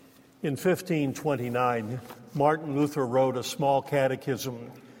In 1529, Martin Luther wrote a small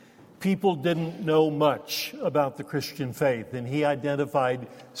catechism. People didn't know much about the Christian faith, and he identified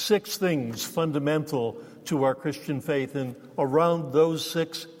 6 things fundamental to our Christian faith, and around those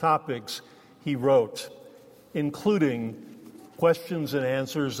 6 topics he wrote, including questions and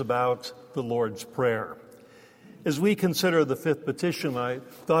answers about the Lord's Prayer. As we consider the 5th petition, I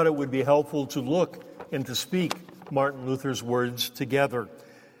thought it would be helpful to look and to speak Martin Luther's words together.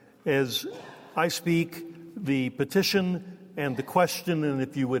 As I speak the petition and the question, and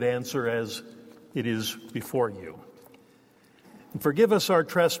if you would answer as it is before you. Forgive us our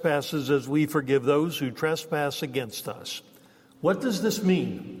trespasses as we forgive those who trespass against us. What does this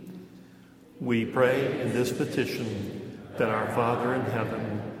mean? We pray in this petition that our Father in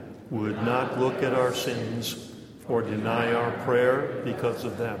heaven would not look at our sins or deny our prayer because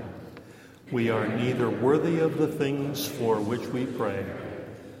of them. We are neither worthy of the things for which we pray,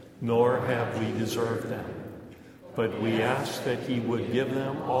 nor have we deserved them. But we ask that he would give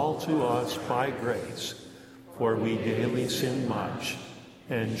them all to us by grace, for we daily sin much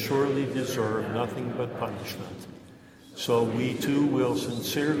and surely deserve nothing but punishment. So we too will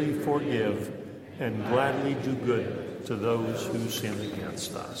sincerely forgive and gladly do good to those who sin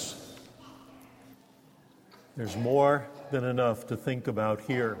against us. There's more than enough to think about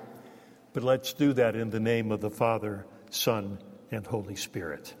here, but let's do that in the name of the Father, Son, and Holy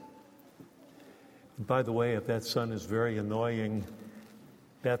Spirit. And by the way, if that sun is very annoying,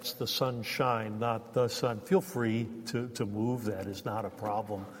 that's the sunshine, not the sun. Feel free to move. That is not a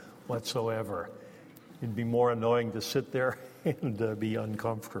problem whatsoever. It'd be more annoying to sit there and be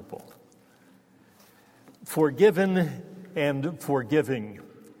uncomfortable. Forgiven and forgiving.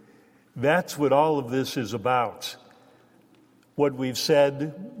 That's what all of this is about. What we've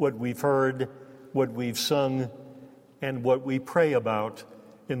said, what we've heard, what we've sung, and what we pray about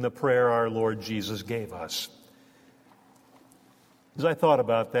in the prayer our Lord Jesus gave us. As I thought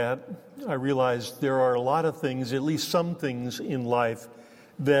about that, I realized there are a lot of things, at least some things in life,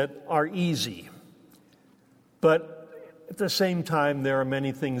 that are easy. But at the same time, there are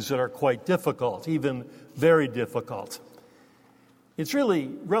many things that are quite difficult, even very difficult. It's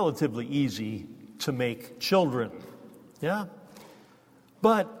really relatively easy to make children, yeah?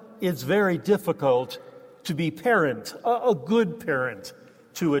 But it's very difficult to be parent, a good parent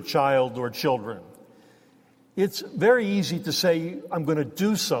to a child or children. It's very easy to say, I'm going to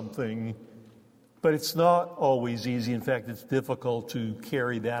do something, but it's not always easy. In fact, it's difficult to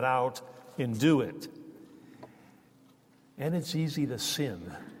carry that out and do it. And it's easy to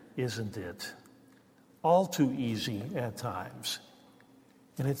sin, isn't it? All too easy at times.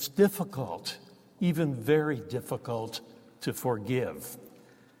 And it's difficult, even very difficult, to forgive.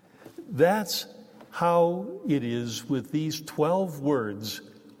 That's how it is with these 12 words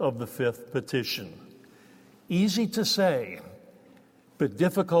of the 5th petition. Easy to say, but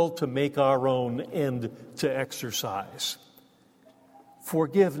difficult to make our own and to exercise.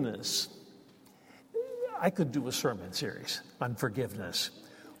 Forgiveness. I could do a sermon series on forgiveness.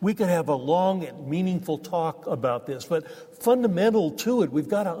 We could have a long and meaningful talk about this, but fundamental to it, we've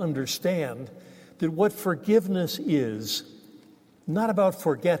got to understand that what forgiveness is not about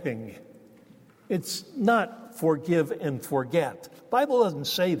forgetting. It's not forgive and forget. The Bible doesn't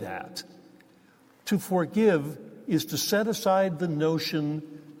say that. To forgive is to set aside the notion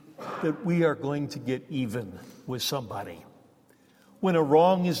that we are going to get even with somebody. When a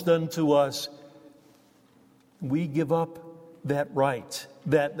wrong is done to us, we give up that right,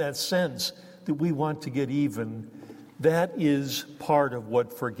 that sense that we want to get even. That is part of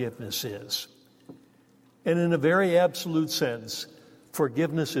what forgiveness is. And in a very absolute sense,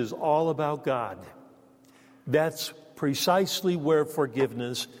 forgiveness is all about God. That's precisely where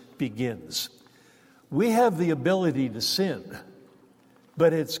forgiveness begins. We have the ability to sin,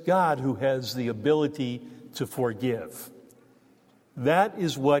 but it's God who has the ability to forgive. That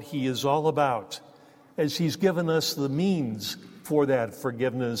is what he is all about. As he's given us the means for that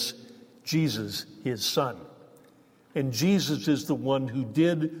forgiveness, Jesus, his Son. And Jesus is the one who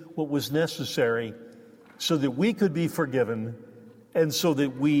did what was necessary so that we could be forgiven and so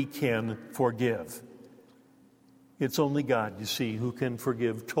that we can forgive. It's only God, you see, who can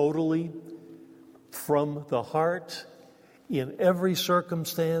forgive totally, from the heart, in every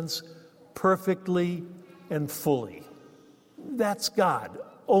circumstance, perfectly and fully. That's God.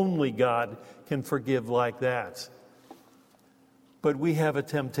 Only God can forgive like that. But we have a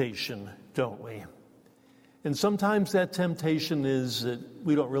temptation, don't we? And sometimes that temptation is that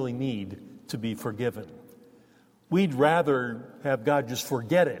we don't really need to be forgiven. We'd rather have God just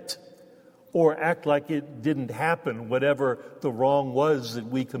forget it, or act like it didn't happen, whatever the wrong was that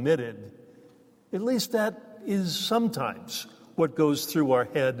we committed. At least that is sometimes what goes through our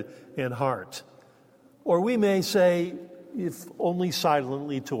head and heart. Or we may say, if only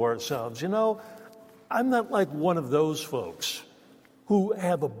silently to ourselves, I'm not like one of those folks who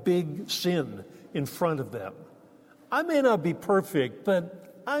have a big sin in front of them. I may not be perfect,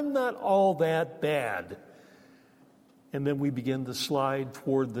 but I'm not all that bad. And then we begin to slide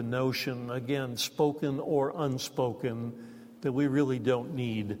toward the notion, again, spoken or unspoken, that we really don't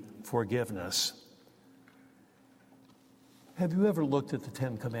need forgiveness. Have you ever looked at the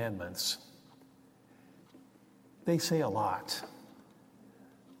Ten Commandments? They say a lot.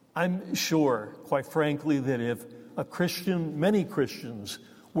 I'm sure, quite frankly, that if many Christians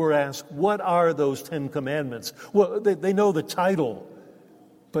were asked, what are those Ten Commandments? Well, they know the title,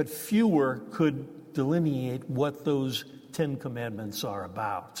 but fewer could delineate what those Ten Commandments are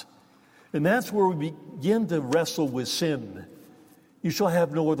about. And that's where we begin to wrestle with sin. You shall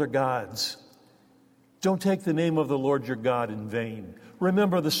have no other gods. Don't take the name of the Lord your God in vain.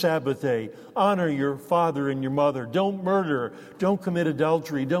 Remember the Sabbath day. Honor your father and your mother. Don't murder. Don't commit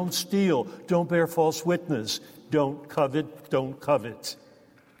adultery. Don't steal. Don't bear false witness. Don't covet. Don't covet.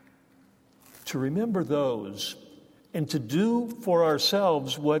 To remember those and to do for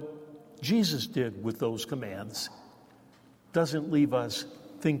ourselves what Jesus did with those commands doesn't leave us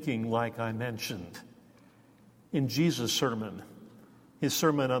thinking like I mentioned. In Jesus' sermon, his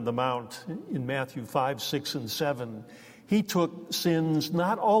Sermon on the Mount in Matthew 5, 6, and 7, he took sins,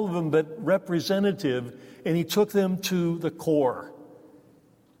 not all of them, but representative, and he took them to the core.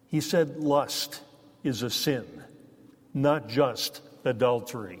 He said lust is a sin, not just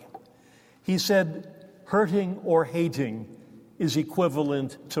adultery. He said hurting or hating is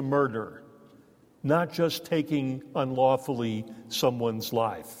equivalent to murder, not just taking unlawfully someone's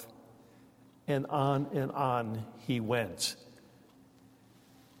life. And on he went.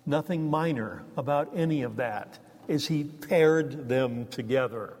 Nothing minor about any of that as he paired them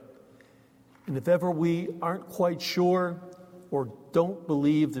together. And if ever we aren't quite sure or don't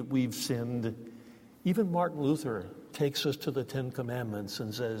believe that we've sinned, even Martin Luther takes us to the Ten Commandments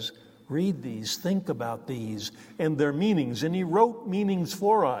and says, read these, think about these and their meanings. And he wrote meanings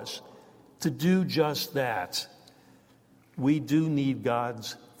for us to do just that. We do need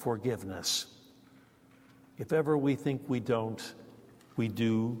God's forgiveness. If ever we think we don't, we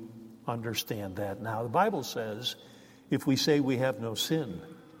do understand that. Now, the Bible says if we say we have no sin,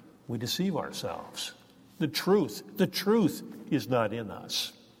 we deceive ourselves. The truth is not in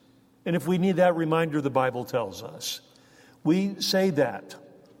us. And if we need that reminder, the Bible tells us. We say that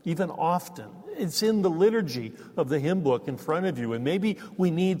even often. It's in the liturgy of the hymn book in front of you. And maybe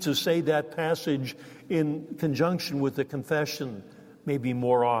we need to say that passage in conjunction with the confession maybe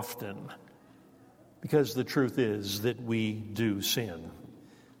more often. Because the truth is that we do sin.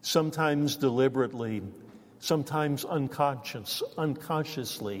 Sometimes deliberately, sometimes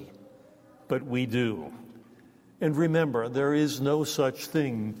unconsciously, but we do. And remember, there is no such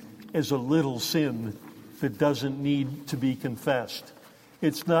thing as a little sin that doesn't need to be confessed.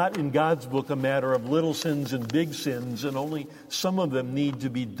 It's not in God's book a matter of little sins and big sins, and only some of them need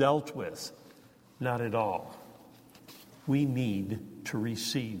to be dealt with. Not at all. We need to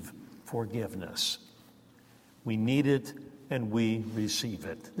receive forgiveness. We need it and we receive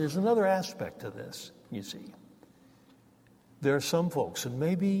it. There's another aspect to this, you see. There are some folks, and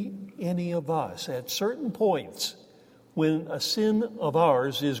maybe any of us, at certain points, when a sin of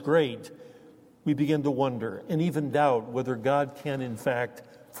ours is great, we begin to wonder and even doubt whether God can, in fact,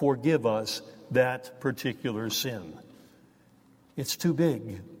 forgive us that particular sin. It's too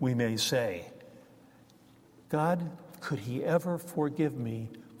big, we may say. God, could he ever forgive me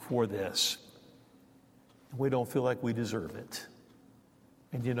for this? We don't feel like we deserve it.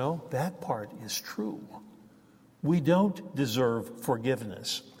 And that part is true. We don't deserve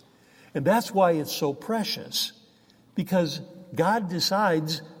forgiveness. And that's why it's so precious, because God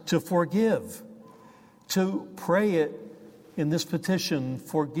decides to forgive, to pray it in this petition,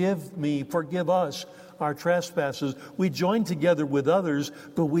 forgive me, forgive us our trespasses. We join together with others,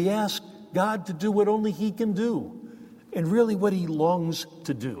 but we ask God to do what only he can do, and really what he longs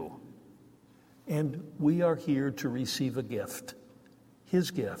to do. And we are here to receive a gift,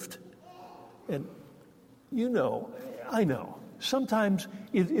 his gift. And I know, sometimes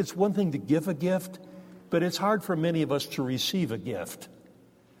it's one thing to give a gift, but it's hard for many of us to receive a gift.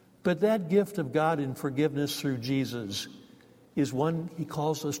 But that gift of God in forgiveness through Jesus is one he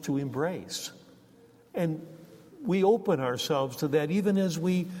calls us to embrace. And we open ourselves to that even as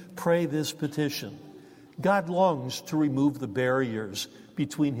we pray this petition, God longs to remove the barriers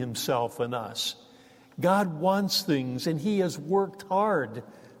between himself and us. God wants things, and he has worked hard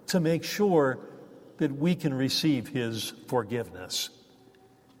to make sure that we can receive his forgiveness.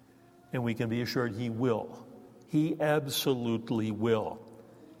 And we can be assured he will. He absolutely will.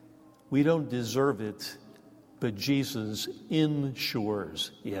 We don't deserve it, but Jesus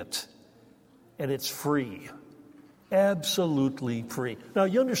ensures it. And it's free. Absolutely free. Now,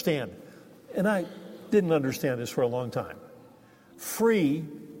 you understand, and I didn't understand this for a long time. Free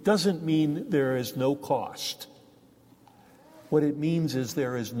doesn't mean there is no cost. What it means is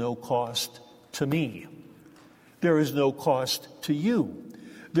there is no cost to me. There is no cost to you.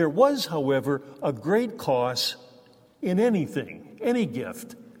 There was, however, a great cost in anything, any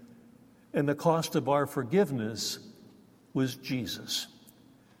gift. And the cost of our forgiveness was Jesus.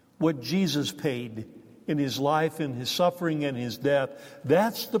 What Jesus paid in his life, in his suffering, and his death,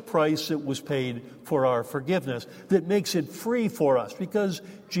 that's the price that was paid for our forgiveness, that makes it free for us, because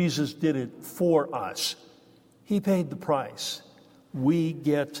Jesus did it for us. He paid the price. We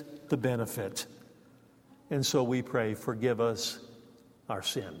get the benefit. And so we pray, forgive us our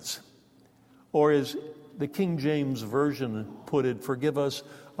sins. Or as the King James Version put it, forgive us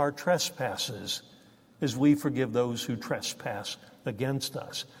our trespasses, as we forgive those who trespass against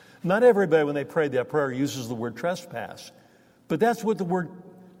us. Not everybody, when they pray that prayer, uses the word trespass, but that's what the word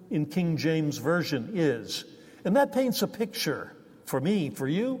in King James Version is. And that paints a picture for me, for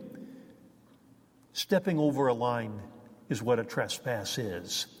you. Stepping over a line is what a trespass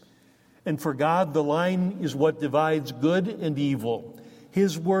is. And for God, the line is what divides good and evil,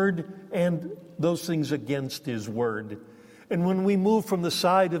 his word and those things against his word. And when we move from the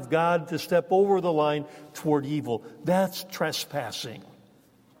side of God to step over the line toward evil, that's trespassing.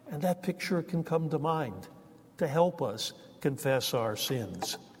 And that picture can come to mind to help us confess our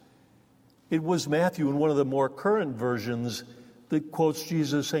sins. It was Matthew, in one of the more current versions, that quotes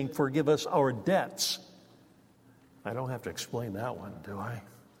Jesus saying, forgive us our debts. I don't have to explain that one, do I?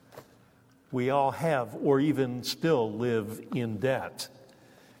 We all have, or even still live in debt.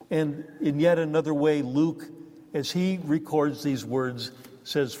 And in yet another way, Luke, as he records these words,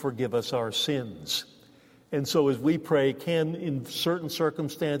 says, forgive us our sins. And so as we pray, can in certain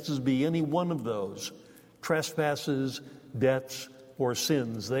circumstances be any one of those, trespasses, debts, or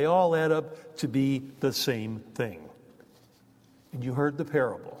sins. They all add up to be the same thing. And you heard the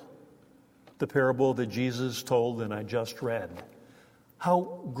parable that Jesus told and I just read.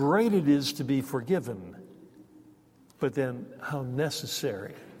 How great it is to be forgiven, but then how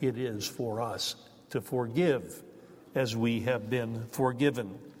necessary it is for us to forgive as we have been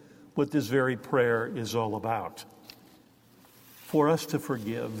forgiven. What this very prayer is all about. For us to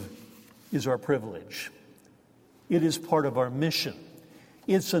forgive is our privilege. It is part of our mission.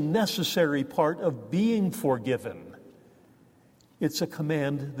 It's a necessary part of being forgiven. It's a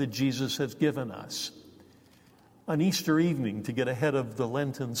command that Jesus has given us. On Easter evening, to get ahead of the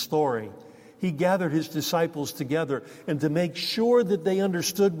Lenten story, he gathered his disciples together, and to make sure that they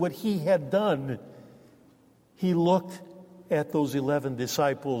understood what he had done, he looked at those 11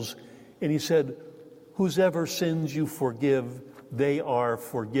 disciples and he said, whosever sins you forgive, they are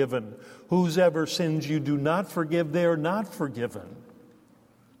forgiven. Whosever sins you do not forgive, they are not forgiven.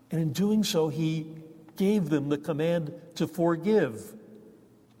 And in doing so, he gave them the command to forgive.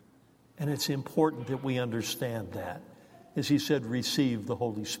 And it's important that we understand that. As he said, receive the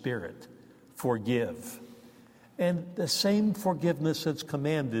Holy Spirit. Forgive. And the same forgiveness that's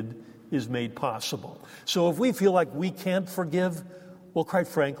commanded is made possible. So if we feel like we can't forgive, well, quite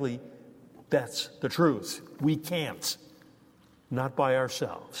frankly, that's the truth. We can't. Not by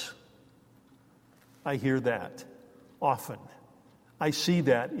ourselves. I hear that often. I see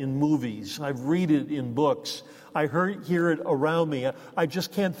that in movies. I read it in books. I hear it around me. I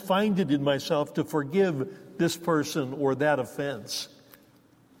just can't find it in myself to forgive this person or that offense.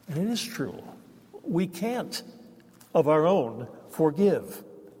 And it is true. We can't, of our own, forgive.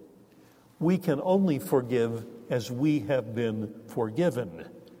 We can only forgive as we have been forgiven.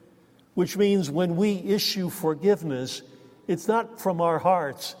 Which means when we issue forgiveness, it's not from our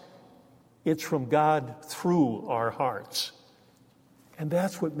hearts, it's from God through our hearts. And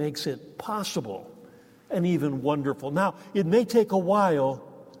that's what makes it possible and even wonderful. Now, it may take a while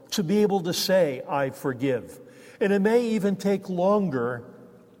to be able to say, I forgive. And it may even take longer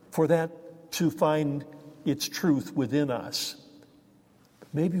for that to find its truth within us.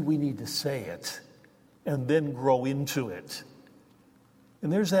 Maybe we need to say it and then grow into it.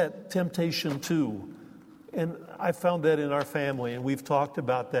 And there's that temptation too. And I found that in our family, and we've talked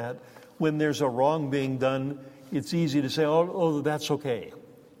about that. When there's a wrong being done, it's easy to say, oh, that's okay.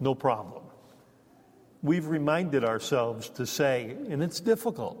 No problem. we've reminded ourselves to say, and it's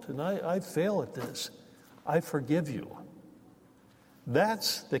difficult, and I fail at this, I forgive you.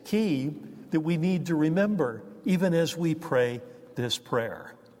 That's the key that we need to remember, even as we pray this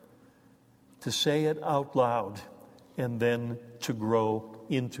prayer. To say it out loud and then to grow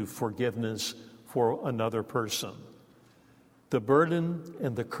into forgiveness for another person. The burden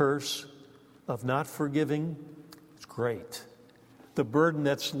and the curse of not forgiving is great. The burden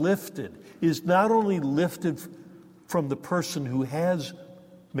that's lifted is not only lifted from the person who has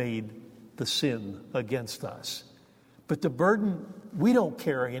made the sin against us, but the burden we don't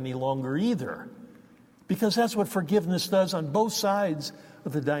carry any longer either, because that's what forgiveness does on both sides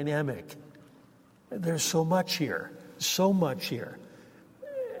of the dynamic. There's so much here, so much here.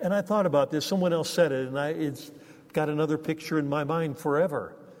 And I thought about this. Someone else said it, and it's got another picture in my mind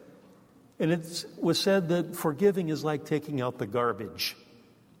forever. And it was said that forgiving is like taking out the garbage.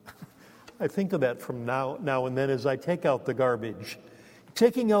 I think of that from now and then as I take out the garbage.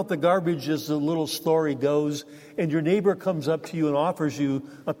 Taking out the garbage, as the little story goes, and your neighbor comes up to you and offers you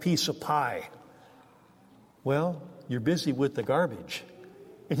a piece of pie. Well, you're busy with the garbage.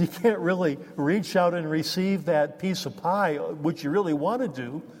 And you can't really reach out and receive that piece of pie, which you really want to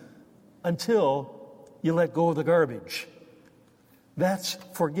do, until you let go of the garbage. That's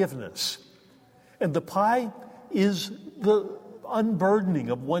forgiveness. And the pie is the unburdening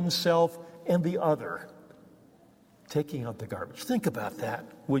of oneself and the other. Taking out the garbage. Think about that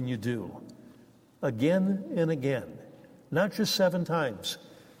when you do. Again and again. Not just 7 times,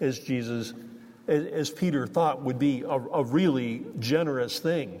 as Peter thought would be a really generous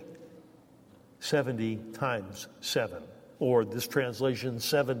thing. 70 times 7. Or this translation,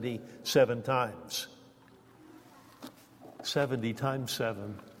 77 times. 70 times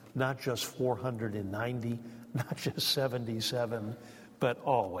 7, not just 490, not just 77, but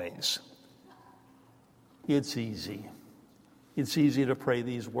always. It's easy. It's easy to pray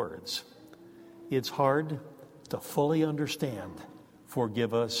these words. It's hard to fully understand.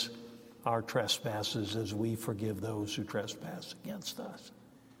 Forgive us our trespasses as we forgive those who trespass against us.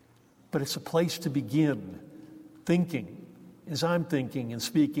 But it's a place to begin thinking, as I'm thinking and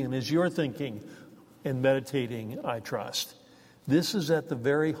speaking, and as you're thinking and meditating, I trust. This is at the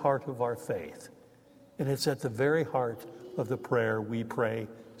very heart of our faith, and it's at the very heart of the prayer we pray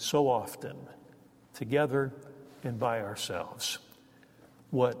so often, together and by ourselves.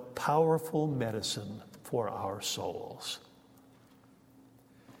 What powerful medicine for our souls.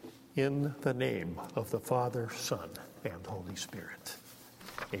 In the name of the Father, Son, and Holy Spirit.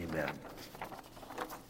 Amen.